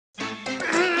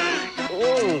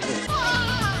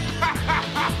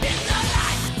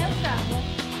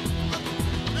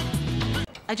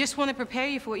I just want to prepare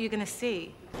you for what you're going to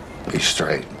see. Be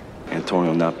straight.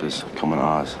 Antonio Nappa's coming to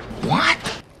Oz.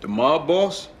 What? The mob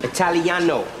boss?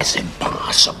 Italiano. It's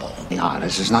impossible. No,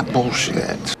 this is not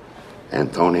bullshit.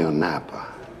 Antonio Nappa.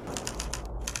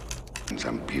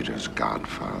 I'm Peter's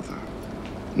godfather.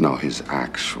 No, his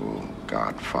actual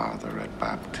godfather at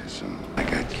baptism. I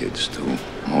got kids, too.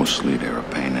 Mostly they're a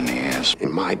pain in the ass.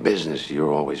 In my business,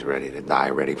 you're always ready to die,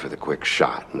 ready for the quick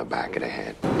shot in the back of the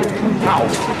head.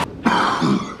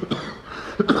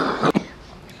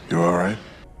 You all right?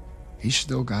 He's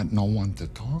still got no one to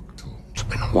talk to. It's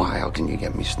been a while. Can you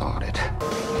get me started?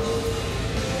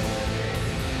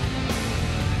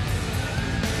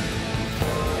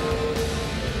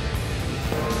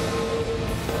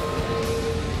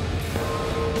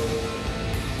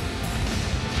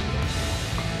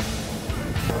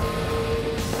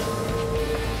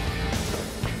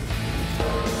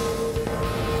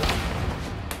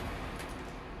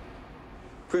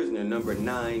 Prisoner number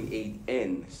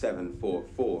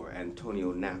 98N744,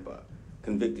 Antonio Nappa,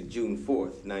 convicted June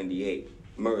 4th, 98,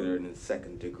 murder in the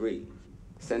 2nd degree.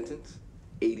 Sentence,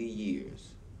 80 years.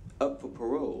 Up for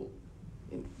parole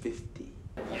in 50.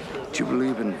 Do you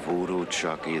believe in voodoo,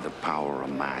 Chucky, the power of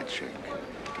magic?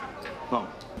 No.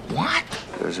 What?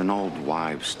 There's an old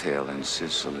wives' tale in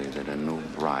Sicily that a new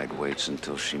bride waits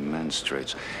until she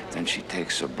menstruates. Then she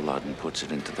takes her blood and puts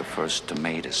it into the first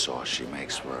tomato sauce she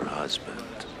makes for her husband.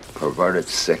 Perverted,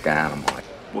 sick animal.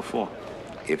 What for?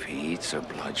 If he eats her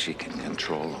blood, she can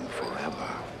control him forever.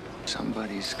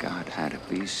 Somebody's got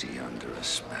Adebisi under a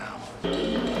spell.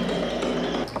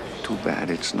 Too bad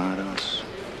it's not us.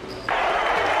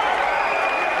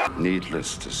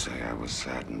 Needless to say, I was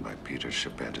saddened by Peter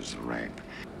Schibetta's rape.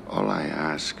 All I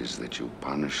ask is that you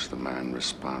punish the man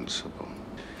responsible.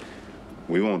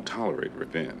 We won't tolerate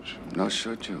revenge. Nor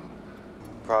should you.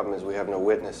 Problem is we have no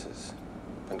witnesses.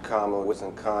 Pancamo was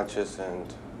unconscious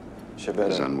and Schibetta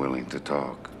Is unwilling to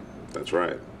talk. That's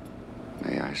right.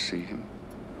 May I see him?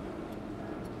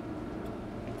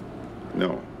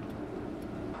 No.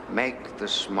 Make the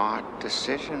smart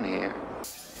decision here.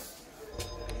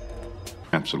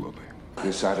 Absolutely.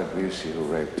 This Adebisi who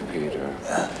raped Peter,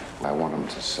 I want him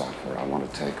to suffer. I want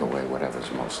to take away whatever's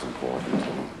most important to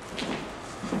him.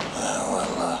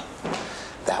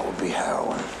 That would be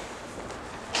heroin.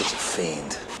 He's a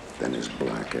fiend. Then his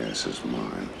black ass is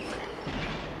mine.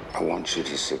 I want you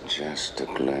to suggest to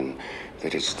Glenn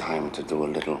that it's time to do a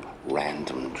little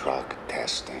random drug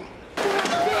testing.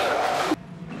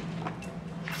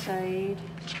 Said.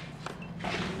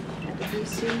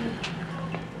 Adebisi.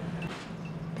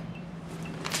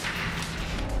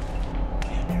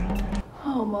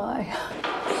 Oh my.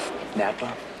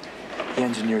 Nappa, he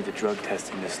engineered the drug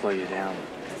testing to slow you down.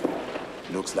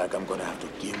 Looks like I'm gonna have to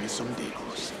give me some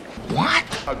deals. What?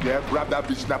 Okay, grab that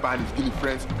bitch Nappa and his guinea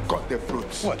friends, cut their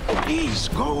throats. What? Please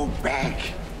go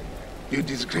back. You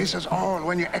disgrace us all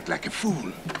when you act like a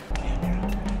fool.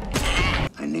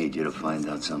 I need you to find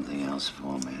out something else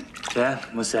for me. Yeah?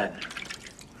 What's that?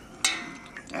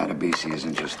 Adebisi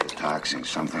isn't just the toxin.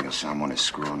 Something or someone is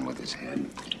screwing with his head.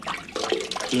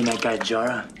 He and that guy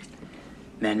Jara,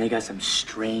 man, they got some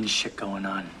strange shit going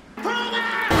on.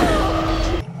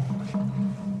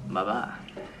 Bye-bye.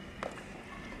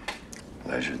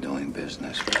 Pleasure doing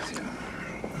business with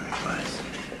you. Likewise.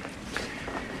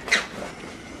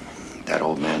 That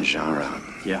old man Jara,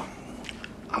 Yeah.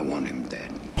 I want him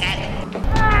dead.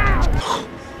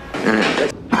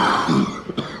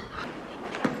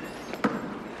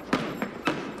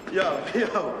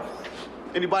 Yo.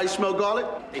 Anybody smell garlic?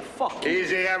 Hey, fuck.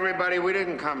 Easy, everybody. We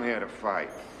didn't come here to fight.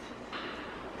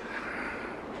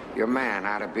 Your man,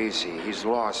 Adebisi, he's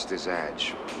lost his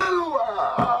edge.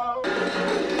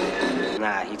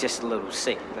 Nah, he's just a little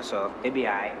sick, that's all. He'll be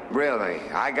all right. Really?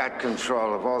 I got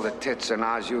control of all the tits in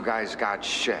Oz. You guys got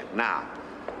shit. Now,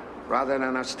 rather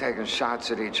than us taking shots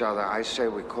at each other, I say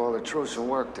we call a truce and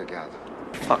work together.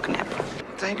 Fuck Nappa.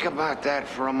 Think about that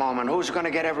for a moment. Who's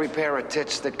gonna get every pair of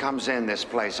tits that comes in this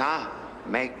place, huh?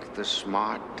 Make the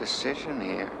smart decision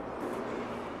here.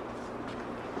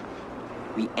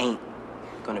 We ain't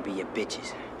gonna be your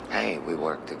bitches. Hey, we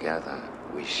work together.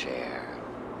 We share.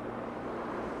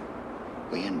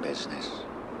 We in business.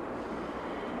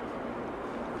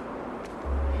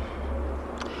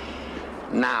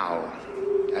 Now,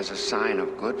 as a sign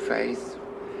of good faith,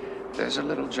 there's a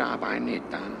little job I need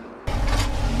done.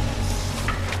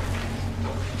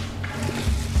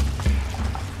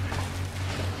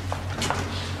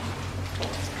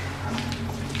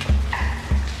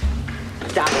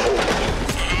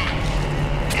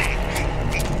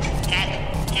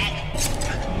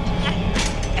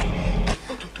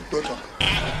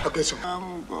 eso.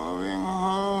 I'm going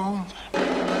home.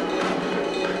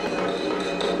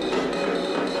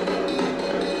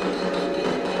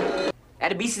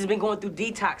 Adebisi's been going through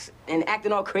detox and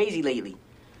acting all crazy lately.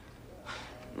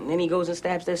 And then he goes and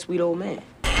stabs that sweet old man.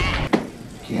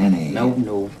 Kenny.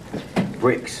 No.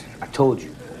 Bricks. I told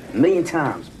you. 1,000,000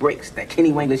 times. Bricks. That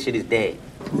Kenny Wangler shit is dead.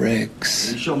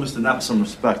 Bricks. You show Mr. Nappa some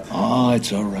respect. Oh,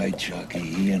 it's all right, Chucky.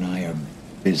 He and I are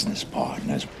business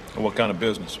partners. What kind of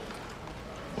business?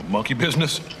 What, monkey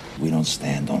business? We don't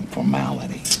stand on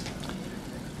formality.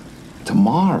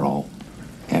 Tomorrow,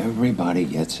 everybody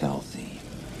gets healthy.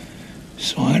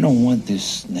 So I don't want this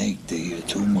snake to hear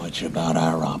too much about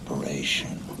our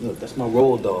operation. Look, that's my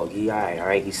road dog. He all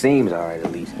right? He seems all right,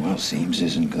 at least. Well, seems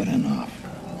isn't good enough.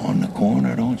 On the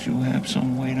corner, don't you have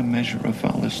some way to measure a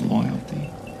fella's loyalty?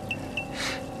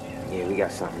 Yeah, we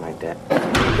got something like that.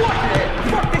 What?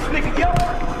 Fuck this nigga, yo!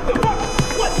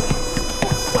 What?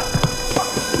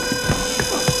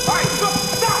 All right, stop!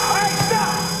 All right,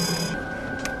 stop!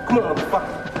 Come on,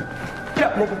 motherfucker. Get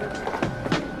up, nigga.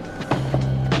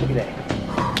 Look at that.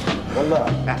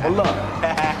 Hold up.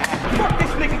 Fuck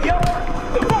this nigga, yo!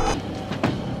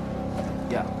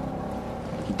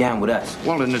 He down with us.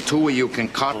 Well, then the two of you can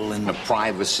cuddle in the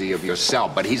privacy of your cell,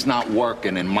 but he's not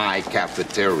working in my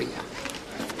cafeteria.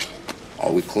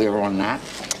 Are we clear on that?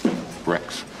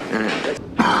 Bricks.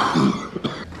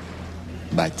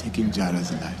 By taking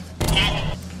Jara's life,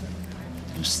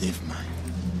 you saved mine.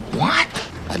 What?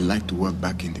 I'd like to work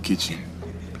back in the kitchen,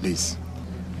 please.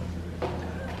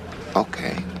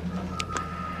 Okay.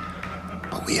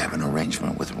 But we have an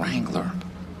arrangement with Wrangler.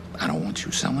 I don't want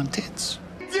you selling tits.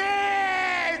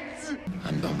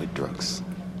 I'm done with drugs.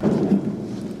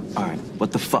 All right,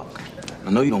 what the fuck? I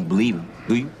know you don't believe him,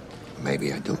 do you?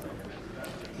 Maybe I do.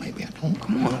 Maybe I don't.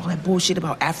 Come on, all that bullshit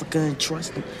about Africa and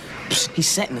trust. He's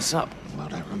setting us up. Well,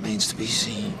 that remains to be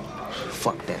seen.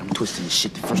 Fuck that. I'm twisting this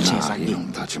shit the first chance I you get.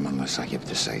 don't touch him unless I give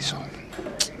the say-so.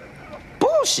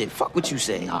 Bullshit. Fuck what you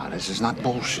say. Nah, this is not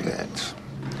bullshit.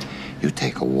 You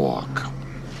take a walk.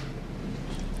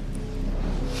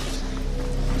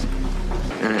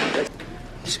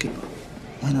 Skip.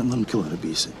 Why not let him kill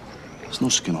Adebisi? There's no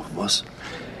skin off of us.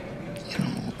 You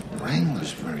know,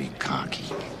 Wrangler's very cocky.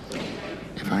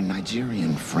 If our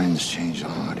Nigerian friends change the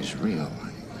heart is real,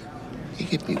 he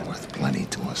could be worth plenty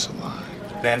to us alive.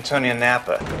 Antonio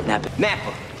Nappa. Nappa.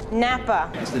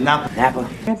 Nappa. Mr. Nappa. Nappa.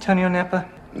 Antonio Nappa.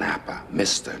 Nappa.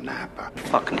 Mr. Nappa.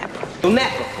 Fuck Nappa. No,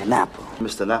 Nappa. Nappa.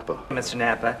 Mr. Nappa. Mr.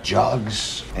 Nappa.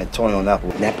 Jugs. Antonio Nappa.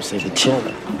 Nappa says the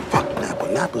children. Fuck Nappa.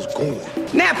 Nappa's gone.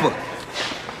 Nappa!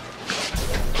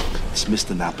 It's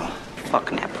Mr. Nappa.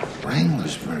 Fuck Nappa.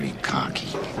 Wrangler's very cocky.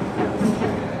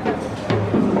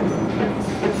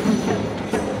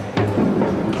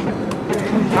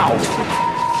 Ow!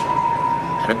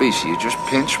 Adebisi, you just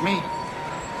pinched me?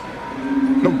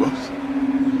 No, boss.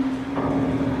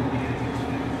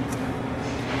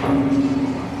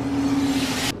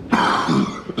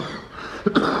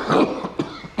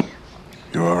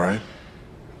 You all right?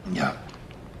 Yeah.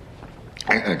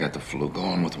 I got the flu. Go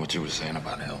on with what you were saying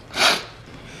about Hill.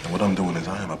 And what I'm doing is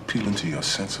I am appealing to your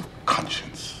sense of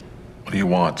conscience. What do you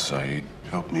want, Saeed?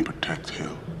 Help me protect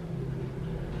Hill.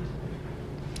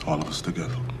 All of us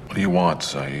together. What do you want,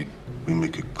 Saeed? We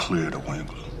make it clear to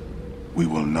Wrangler. We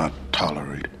will not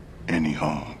tolerate any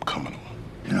harm coming on.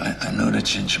 You know, I know the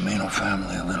Cincinnati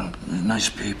family a little. Nice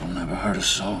people, never hurt a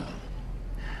soul.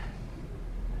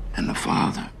 And the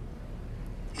father,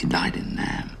 he died in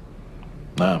Nam.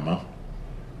 Nam, huh?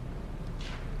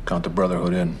 Count the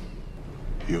Brotherhood in.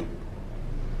 You?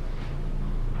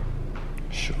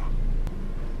 Sure.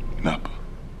 Nappa.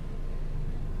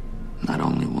 Not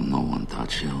only will no one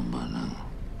touch Hill, but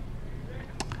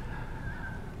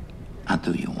I'll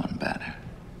do you one better.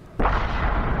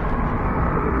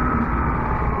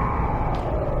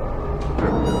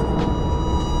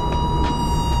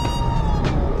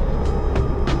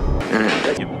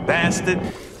 You bastard.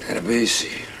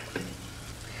 Adebisi,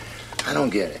 I don't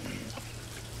get it.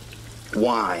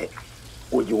 Why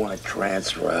would you want to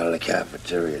transfer out of the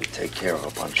cafeteria to take care of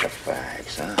a bunch of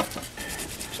fags, huh?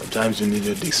 Sometimes you need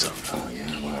to do something. Oh,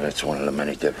 yeah, well, that's one of the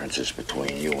many differences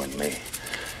between you and me.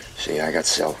 See, I got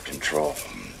self-control.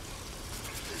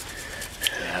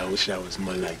 Yeah, I wish I was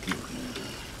more like you.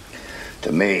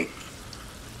 To me,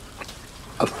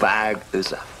 a fag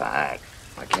is a fag.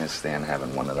 I can't stand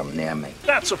having one of them near me.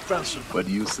 That's offensive. But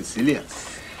you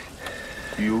Sicilians,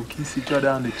 you kiss each other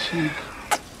on the cheek.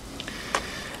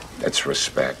 That's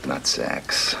respect, not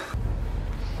sex.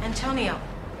 Antonio,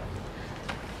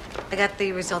 I got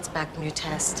the results back from your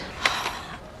test.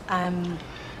 I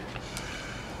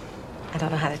don't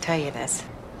know how to tell you this.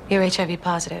 You're HIV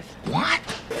positive. What?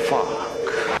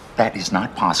 Fuck. That is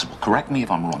not possible. Correct me if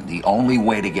I'm wrong. The only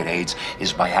way to get AIDS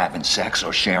is by having sex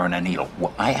or sharing a needle.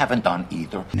 Well, I haven't done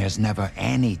either. There's never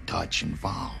any touch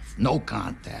involved. No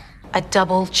contact. A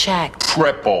double check.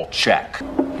 Triple check.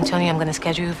 Antonio, I'm going to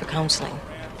schedule you for counseling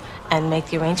and make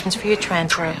the arrangements for your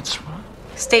transfer.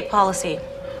 State policy.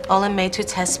 All inmates who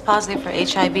test positive for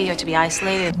HIV are to be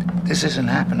isolated. This isn't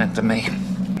happening to me.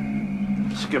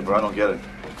 Skipper, I don't get it.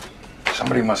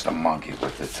 Somebody must have monkeyed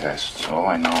with the tests. All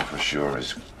I know for sure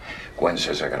is Gwen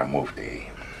says I gotta move to E.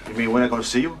 You mean we're not gonna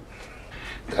see you?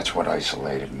 That's what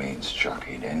isolated means,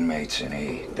 Chucky. The inmates in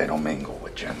E, they don't mingle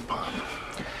with Gen Pop.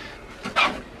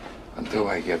 Until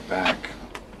I get back,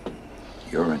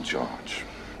 you're in charge.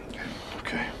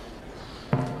 Okay.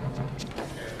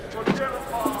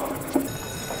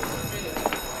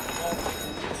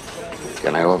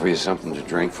 Can I offer you something to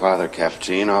drink, Father?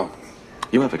 Cappuccino?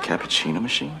 You have a cappuccino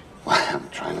machine? Well, I'm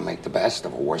trying to make the best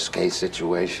of a worst-case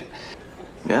situation.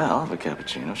 Yeah, I'll have a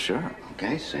cappuccino, sure.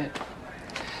 Okay, sit.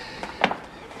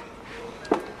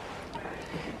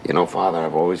 You know, Father,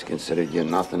 I've always considered you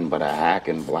nothing but a hack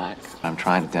in black. I'm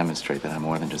trying to demonstrate that I'm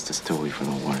more than just a stoolie for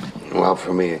the warden. Well,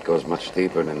 for me, it goes much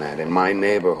deeper than that. In my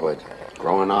neighborhood,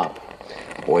 growing up,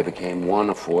 a boy became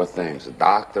one of four things: a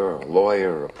doctor, a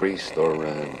lawyer, a priest, or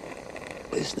a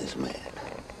businessman.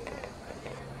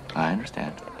 I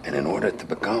understand. And in order to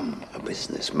become a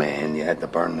businessman, you had to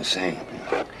burn the saint.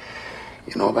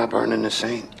 You know about burning the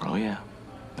saint? Oh, yeah.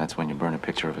 That's when you burn a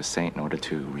picture of a saint in order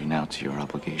to renounce your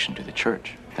obligation to the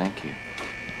church. Thank you.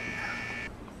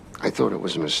 I thought it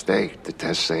was a mistake, the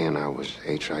test saying I was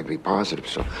HIV positive,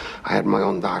 so I had my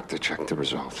own doctor check the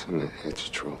results, and it's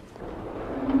true.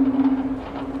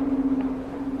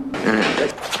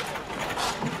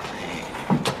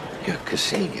 You're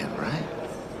Kasigan, right?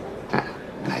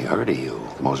 I heard of you,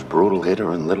 the most brutal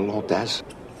hitter in Little Odessa.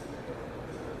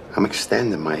 I'm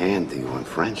extending my hand to you in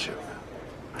friendship.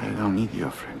 I don't need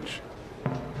your friendship.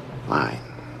 Fine.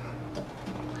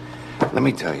 Let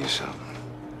me tell you something.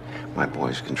 My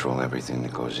boys control everything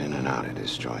that goes in and out of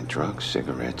this joint. Drugs,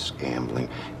 cigarettes, gambling.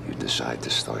 You decide to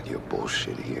start your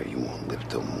bullshit here, you won't live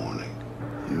till morning.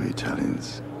 You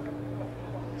Italians.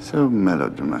 So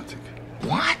melodramatic.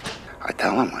 What? I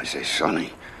tell him, I say,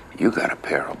 Sonny, you got a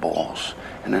pair of balls.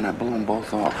 And then I blew them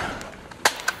both off.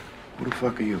 Who the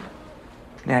fuck are you?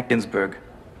 Atkinsburg.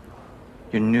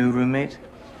 Your new roommate?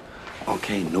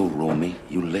 Okay, new roomie.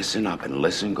 You listen up and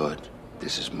listen good.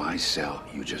 This is my cell.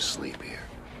 You just sleep here.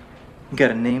 You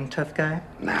got a name, tough guy?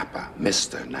 Nappa.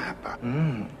 Mr. Nappa.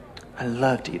 I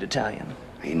love to eat Italian.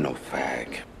 Ain't no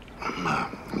fag.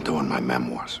 I'm doing my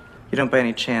memoirs. You don't by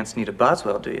any chance need a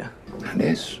Boswell, do you? And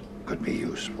this could be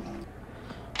useful.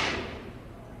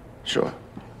 Sure.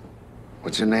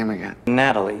 What's your name again?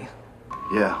 Natalie.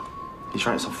 Yeah. He's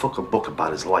writing some fucking book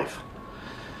about his life.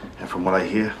 And from what I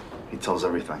hear, he tells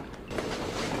everything.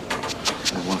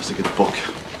 I want us to get a book.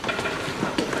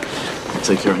 I'll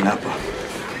take care of Nappa.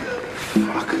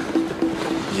 Fuck.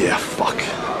 Yeah, fuck.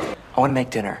 I want to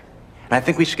make dinner. And I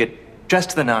think we should get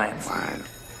dressed to the nines. Fine.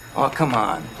 Oh, come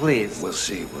on, please. We'll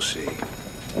see, we'll see.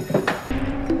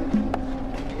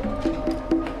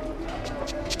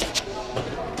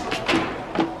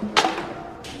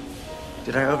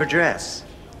 Did I overdress?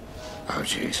 Oh,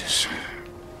 Jesus.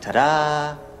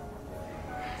 Ta-da!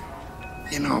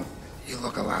 You know, you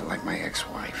look a lot like my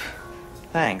ex-wife.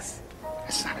 Thanks.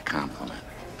 It's not a compliment.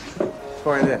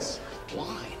 For this.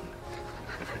 Why?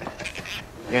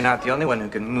 You're not the only one who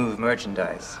can move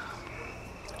merchandise.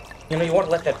 You know, you want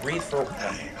to let that breathe for a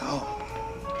while. There you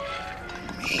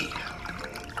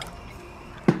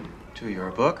go. Me. To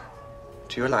your book,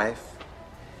 to your life,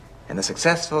 and the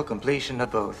successful completion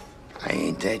of both. I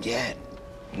ain't dead yet.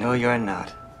 No, you're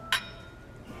not.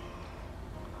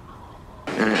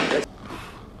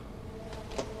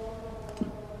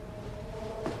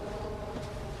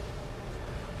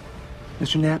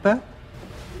 Mr. Nappa?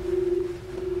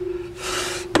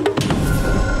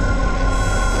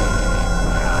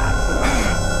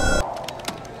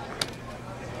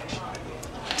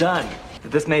 Done.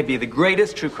 This may be the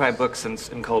greatest true crime book since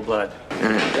In Cold Blood.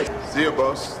 See ya,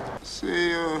 boss.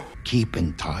 See ya. Keep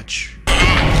in touch.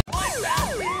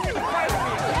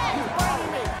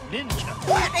 Ninja.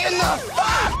 What in the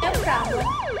fuck? No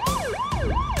problem.